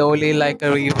slowly like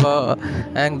a river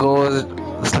and goes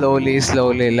slowly.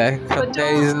 Like But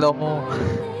there is no,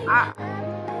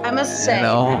 I must say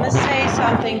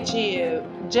something to you.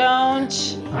 Don't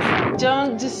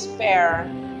despair.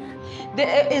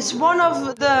 It's one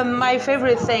of my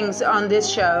favorite things on this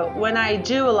show when I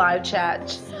do a live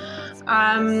chat.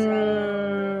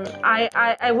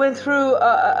 I went through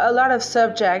a lot of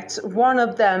subjects. One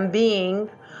of them being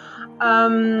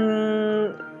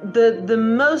the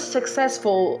most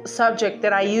successful subject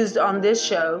that I used on this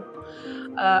show,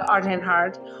 Art and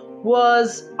Heart,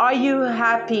 was: Are you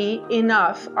happy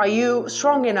enough? Are you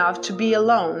strong enough to be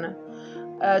alone?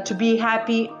 To be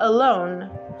happy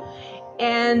alone?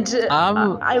 And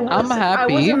I'm I was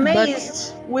happy, but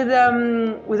amazed with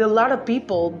a lot of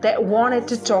people that wanted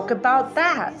to talk about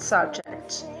that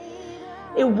subject.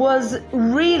 It was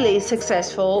really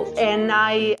successful, and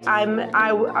I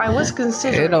was you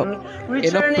considering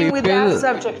returning with that people,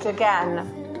 subject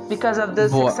again because of the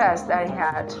what success that I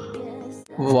had.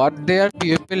 their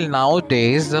people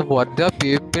nowadays, what the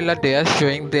people are they are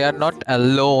showing, they are not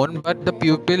alone, but the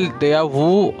people they are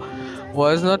who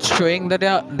was not showing that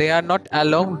they are not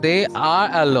alone, they are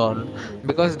alone,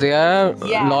 because they are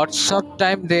Yeah. lots of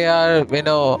time they are,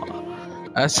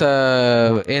 as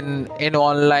in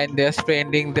online they're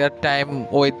spending their time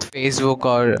with Facebook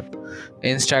or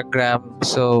Instagram,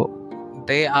 so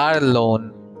they are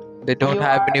alone, they don't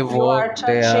have any You work, are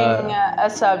they touching are. a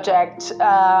subject,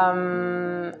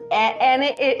 and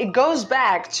it goes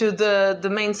back to the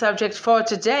main subject for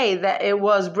today. That it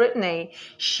was Britney.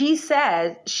 She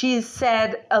said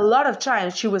a lot of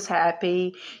times she was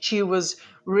happy. She was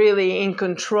really in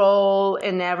control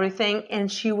and everything,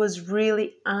 and she was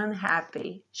really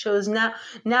unhappy. She was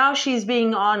now she's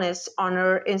being honest on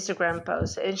her Instagram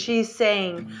post, and she's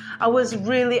saying, I was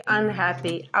really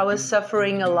unhappy. I was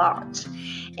suffering a lot.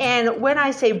 And when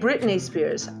I say Britney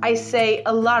Spears, I say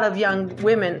a lot of young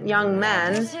women, young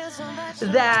men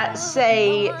that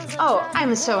say, oh,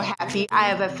 I'm so happy. I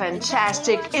have a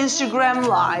fantastic Instagram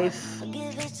life.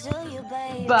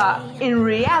 But in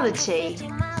reality,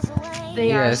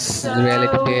 they are Yes, in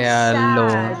reality so they are sad.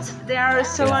 alone. They are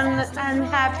so Yeah.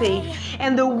 unhappy.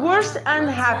 And the worst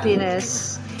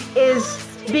unhappiness is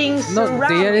being No,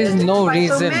 there is surrounded no by so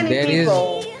reason. many There is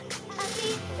people.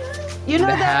 You know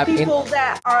the that happy. people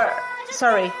that are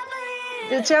sorry.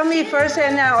 Tell me first,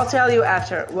 and I'll tell you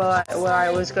after what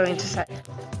I was going to say.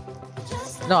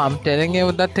 No, I'm telling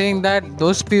you the thing that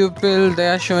those people they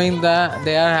are showing that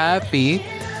they are happy.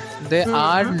 They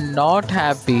are not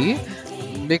happy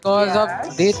because of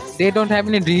Yes. they don't have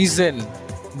any reason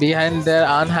behind their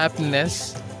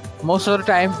unhappiness. Most of the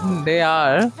time they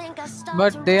are,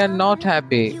 but they are not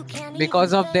happy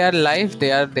because of their life.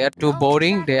 They are too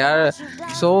boring. They are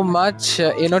so much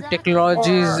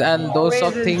technologies and Or those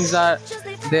sort of things isn't. are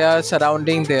they are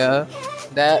surrounding there.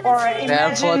 That Or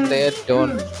therefore imagine they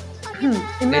don't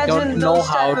imagine know those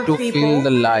how type of to feel people. the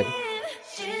life.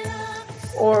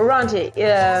 Or Ronti.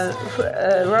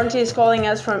 Ronti is calling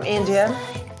us from India.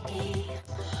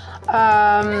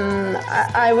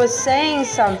 I was saying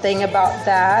something about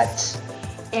that,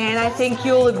 and I think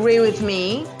you'll agree with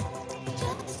me.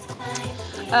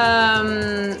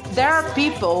 There are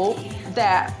people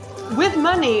that, with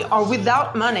money or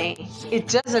without money, it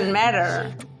doesn't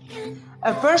matter.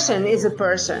 A person is a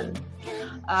person.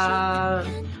 Uh,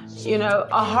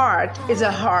 a heart is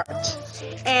a heart.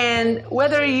 And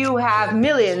whether you have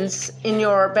millions in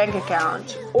your bank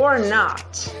account or not,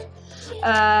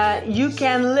 you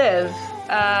can live,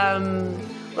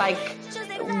 like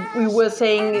we were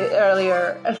saying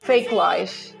earlier, a fake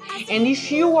life. And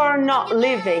if you are not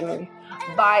living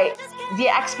by the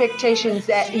expectations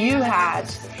that you had,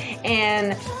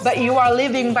 but you are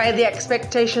living by the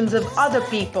expectations of other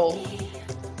people,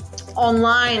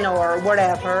 online or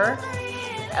whatever,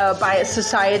 by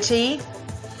society,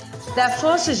 that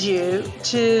forces you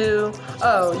to,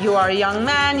 oh, you are a young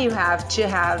man, you have to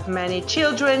have many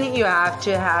children, you have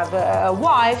to have a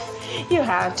wife, you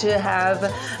have to have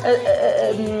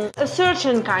a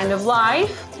certain kind of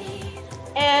life.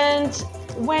 And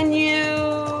when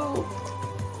you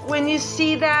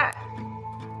see that,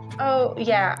 oh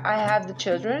yeah, I have the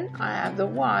children, I have the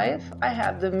wife, I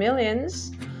have the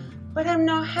millions, but I'm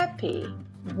not happy.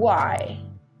 Why?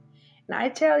 And I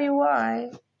tell you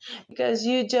why. Because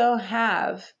you don't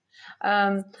have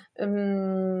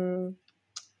the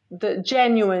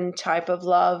genuine type of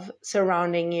love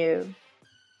surrounding you.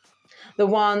 The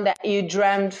one that you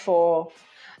dreamed for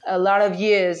a lot of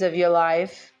years of your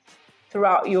life,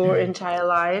 throughout your entire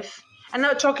life. I'm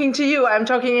not talking to you, I'm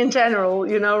talking in general,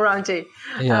 Ranti.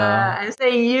 Yeah, I'm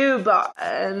saying you, but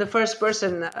in the first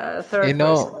person, you third person.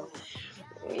 know,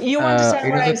 You understand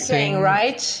what the I'm saying, thing.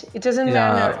 right? It doesn't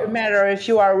Yeah, matter if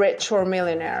you are rich or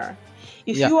millionaire.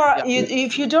 If yeah.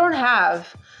 if you don't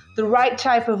have the right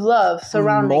type of love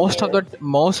surrounding Most of you,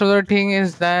 the thing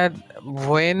is that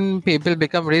when people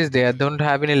become rich, they don't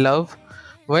have any love.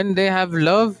 When they have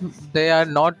love, they are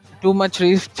not too much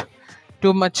rich.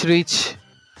 too much rich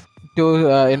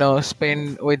to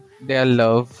spend with their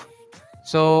love.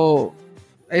 So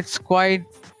it's quite,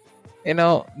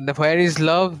 where is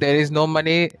love there is no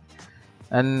money,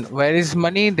 and where is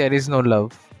money there is no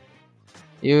love.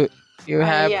 You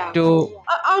have Yeah. to.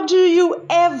 How do you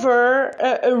ever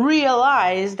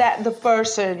realize that the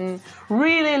person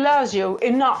really loves you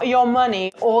and not your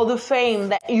money or the fame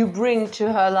that you bring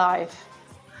to her life?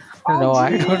 How No, do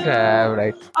I don't have, you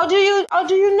right? how do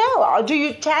you know? How do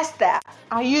you test that?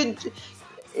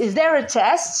 Is there a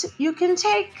test you can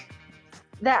take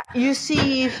that you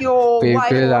see if your wife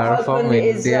People or are from husband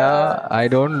is India. I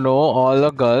don't know all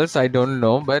the girls. I don't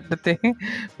know, but the thing,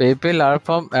 people,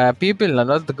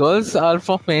 not the girls, are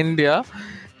from India.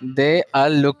 They are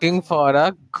looking for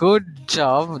a good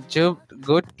job,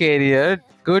 good career,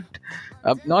 good.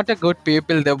 Not a good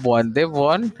people. They want. They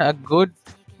want a good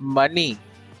money.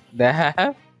 They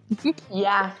have,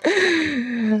 yeah,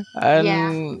 yeah, and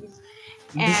and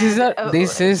this is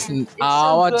it's so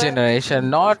our good. generation,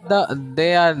 not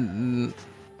they are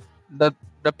the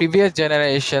the previous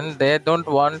generation. They don't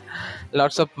want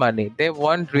lots of money, they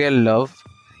want real love.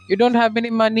 You don't have any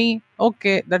money,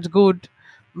 okay, that's good,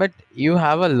 but you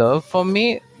have a love for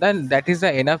me, then that is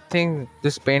the enough thing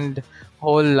to spend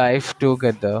whole life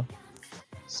together.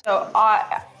 So,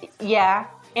 yeah,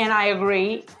 and I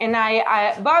agree. And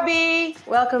Bobby,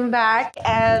 welcome back.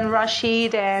 And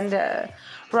Rashid and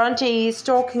Ronti is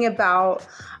talking about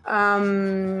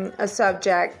a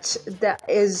subject that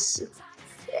is.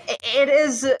 It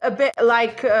is a bit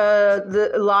like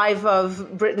the life of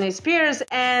Britney Spears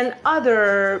and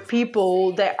other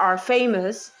people that are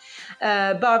famous.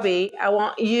 Bobby, I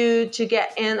want you to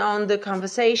get in on the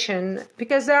conversation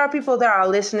because there are people that are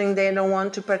listening, they don't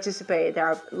want to participate, they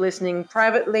are listening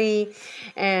privately,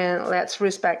 and let's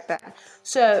respect that.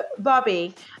 So,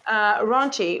 Bobby,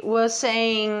 Ronchi was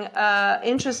saying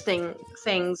interesting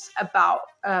things about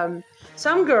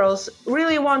some girls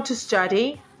really want to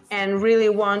study and really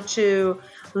want to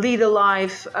lead a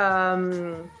life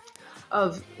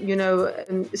of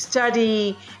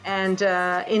study and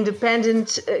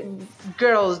independent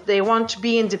girls. They want to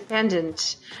be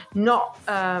independent, not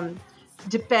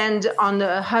depend on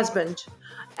the husband.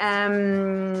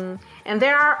 And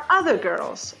there are other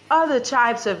girls, other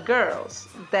types of girls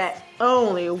that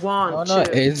only No, want no,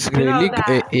 to, it's really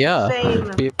that yeah,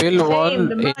 people fame, want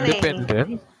the money,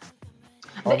 independent,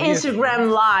 the obviously. Instagram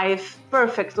life,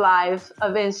 perfect life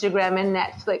of Instagram and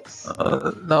Netflix.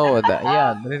 No,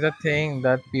 there is a thing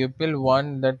that people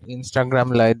want that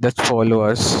Instagram life, that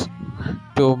followers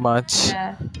too much.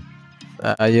 Yeah.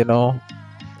 You know,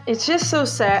 It's just so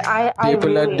sad. I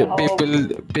people are really hope.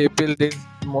 people did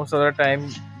most of the time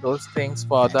those things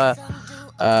for the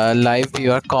life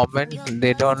you are common.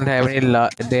 They don't have any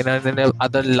they don't have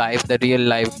other life, the real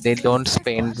life. They don't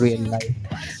spend real life.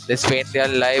 They spend their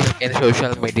life in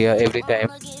social media every time.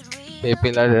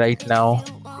 People are right now.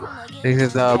 This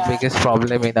is the Yeah, biggest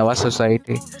problem in our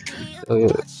society. So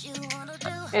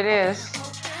it is.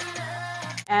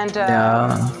 And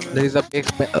yeah, there is a big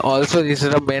also this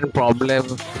is a main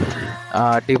problem,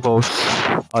 divorce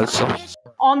also.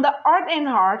 on the Art and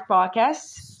Heart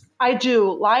podcast, I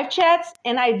do live chats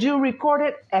and I do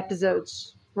recorded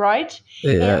episodes, right?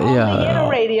 And Yeah, on the Yetta yeah.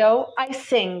 Radio, I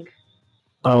sing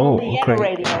on the Oh, Yetta great.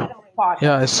 Radio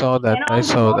Yeah, I podcast. saw that. And I on the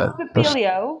saw Vox that.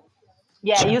 Papilio,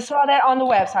 yeah, you saw that on the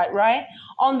website, right?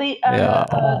 On Yeah.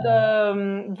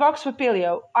 the Vox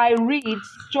Papilio, I read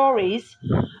stories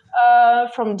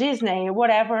from Disney,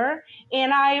 whatever,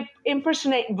 and I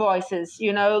impersonate voices,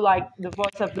 like the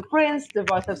voice of the prince, the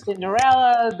voice of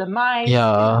Cinderella, the mice.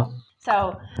 Yeah.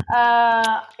 So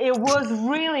it was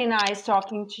really nice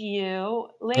talking to you.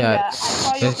 Yeah, Linda, I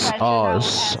saw your it's question, I will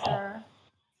us. answer.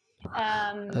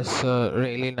 It's Um,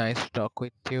 really nice to talk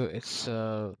with you. It's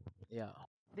yeah.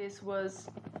 this was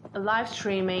a live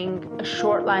streaming, a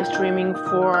short live streaming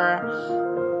for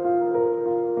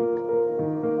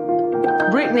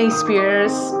Britney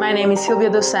Spears. My name is Silvia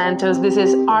Dos Santos. This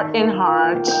is Art and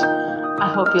Heart. I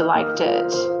hope you liked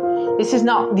it. This is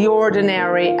not the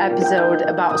ordinary episode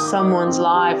about someone's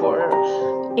life or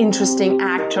interesting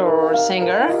actor or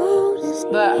singer,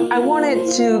 but I wanted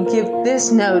to give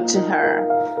this note to her.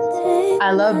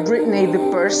 I love Britney the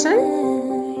person,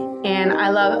 and I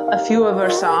love a few of her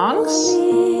songs,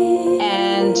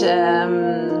 and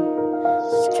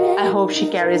I hope she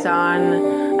carries on.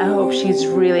 I hope she's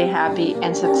really happy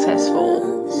and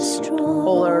successful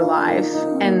all her life,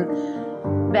 and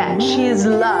that she is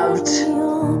loved.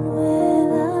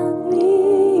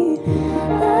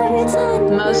 Every time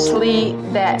mostly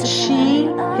that she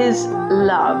is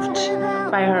loved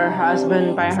by her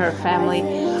husband, by her family.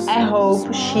 I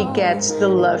hope she gets the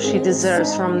love she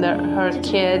deserves from her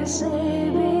kids,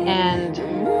 and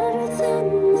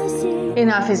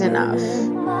enough is enough.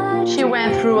 She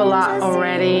went through a lot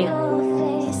already.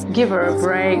 Give her a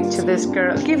break to this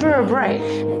girl. Give her a break.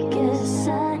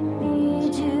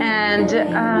 And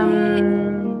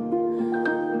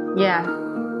yeah.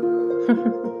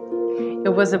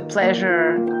 It was a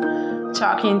pleasure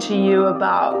talking to you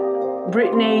about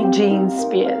Britney Jean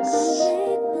Spears.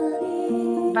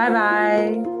 Bye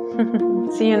bye.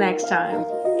 See you next time.